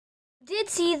did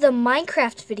see the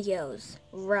Minecraft videos,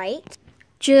 right?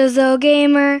 Jizzo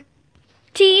Gamer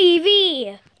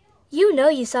TV. You know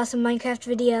you saw some Minecraft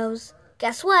videos.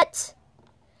 Guess what?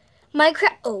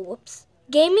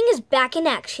 Gaming is back in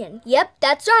action. Yep,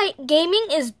 that's right. Gaming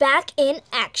is back in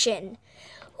action.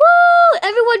 Woo!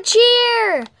 Everyone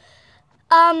cheer!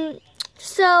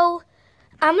 So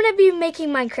I'm gonna be making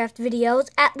Minecraft videos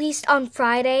at least on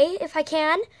Friday if I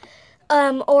can,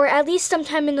 or at least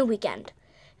sometime in the weekend.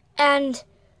 And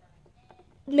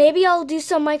maybe I'll do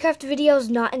some Minecraft videos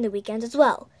not in the weekend as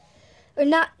well. Or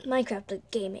not Minecraft, but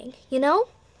gaming, you know?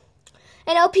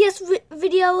 And LPS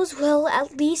videos will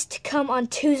at least come on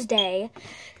Tuesday.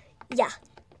 Yeah,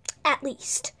 at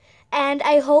least. And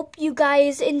I hope you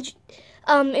guys enjoy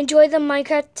the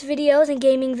Minecraft videos and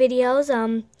gaming videos.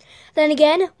 Then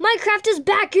again, Minecraft is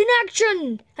back in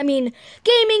action! Gaming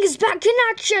is back in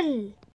action!